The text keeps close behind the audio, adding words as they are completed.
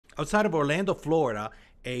Outside of Orlando, Florida,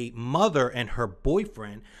 a mother and her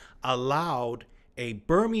boyfriend allowed a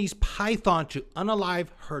Burmese python to unalive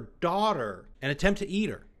her daughter and attempt to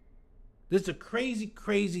eat her. This is a crazy,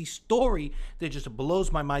 crazy story that just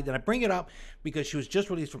blows my mind. And I bring it up because she was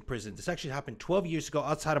just released from prison. This actually happened 12 years ago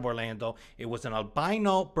outside of Orlando. It was an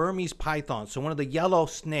albino Burmese python, so one of the yellow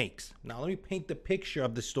snakes. Now, let me paint the picture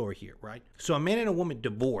of the story here, right? So a man and a woman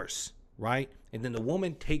divorce, right? And then the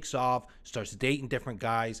woman takes off, starts dating different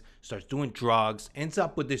guys, starts doing drugs, ends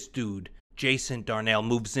up with this dude. Jason Darnell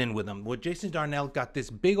moves in with him. Well, Jason Darnell got this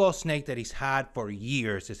big old snake that he's had for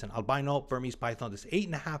years. It's an albino Burmese python that's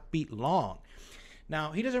 8.5 feet long.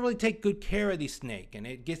 Now, he doesn't really take good care of this snake, and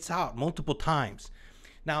it gets out multiple times.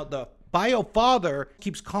 Now, the bio father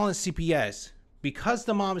keeps calling CPS because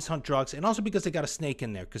the mom is on drugs, and also because they got a snake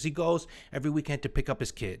in there, because he goes every weekend to pick up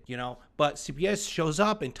his kid, you know. But CPS shows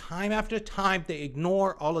up, and time after time, they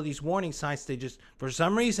ignore all of these warning signs. They just, for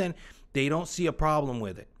some reason, they don't see a problem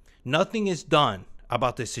with it. Nothing is done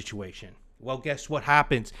about this situation. Well, guess what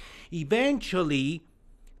happens? Eventually,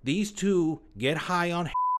 these two get high on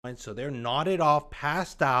heroin, so they're nodded off,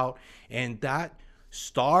 passed out, and that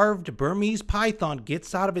starved Burmese python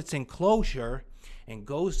gets out of its enclosure and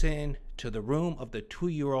goes in to the room of the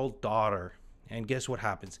 2-year-old daughter. And guess what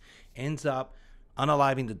happens? Ends up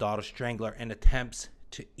unaliving the daughter, strangler, and attempts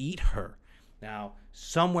to eat her. Now,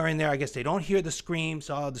 somewhere in there, I guess they don't hear the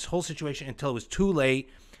screams, this whole situation, until it was too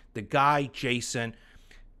late. The guy, Jason,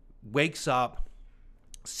 wakes up,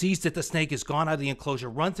 sees that the snake is gone out of the enclosure,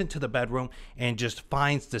 runs into the bedroom, and just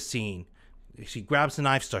finds the scene. She grabs the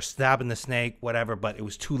knife, starts stabbing the snake, whatever, but it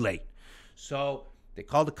was too late. So they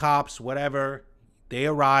call the cops, whatever. They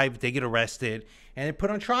arrive, they get arrested, and they're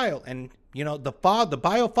put on trial. And, you know, the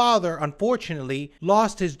bio father, unfortunately,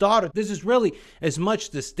 lost his daughter. This is really as much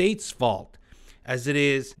the state's fault as it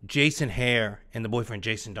is Jason Hare and the boyfriend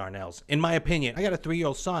Jason Darnell's. In my opinion, I got a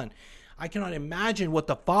 3-year-old son. I cannot imagine what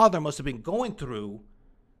the father must have been going through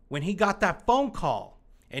when he got that phone call.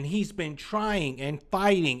 And he's been trying and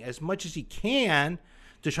fighting as much as he can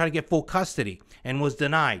to try to get full custody and was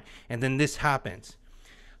denied. And then this happens.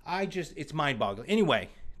 It's mind-boggling. Anyway,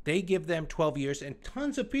 they give them 12 years, and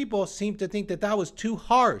tons of people seem to think that that was too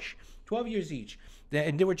harsh. 12 years each.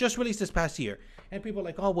 And they were just released this past year. And people are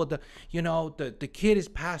like, oh, well, the kid has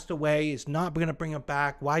passed away. It's not going to bring him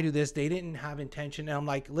back. Why do this? They didn't have intention. And I'm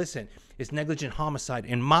like, listen, it's negligent homicide.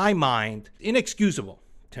 In my mind, inexcusable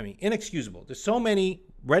to me. Inexcusable. There's so many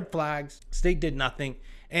red flags. State did nothing.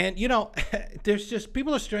 And, you know, there's just,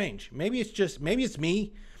 people are strange. Maybe it's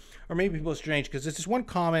me, or maybe people are strange, because there's this one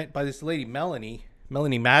comment by this lady, Melanie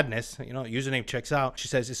Madness, you know, username checks out. She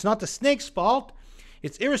says, it's not the snake's fault.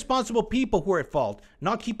 It's irresponsible people who are at fault,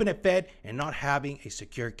 not keeping it fed and not having a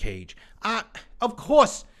secure cage. Of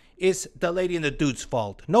course, it's the lady and the dude's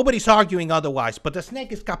fault. Nobody's arguing otherwise, but the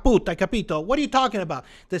snake is caput, I capito. What are you talking about?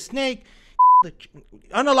 The snake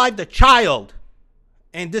unalived the child.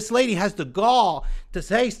 And this lady has the gall to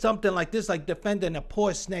say something like this, like defending a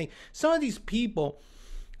poor snake. Some of these people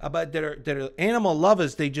that are animal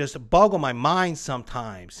lovers, they just boggle my mind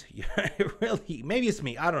sometimes. Really, maybe it's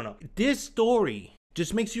me, I don't know. This story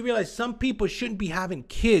just makes you realize some people shouldn't be having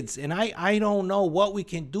kids. And I don't know what we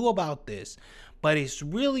can do about this, but it's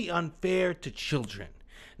really unfair to children.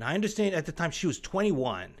 Now, I understand at the time she was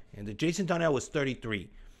 21 and the Jason Darnell was 33.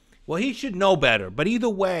 Well, he should know better. But either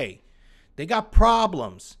way, they got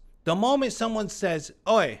problems. The moment someone says,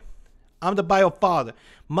 oi, I'm the bio father,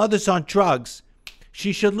 mother's on drugs,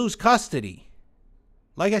 she should lose custody.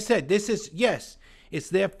 Like I said, yes, it's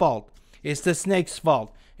their fault. It's the snake's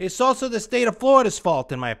fault. It's also the state of Florida's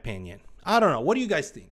fault, in my opinion. I don't know. What do you guys think?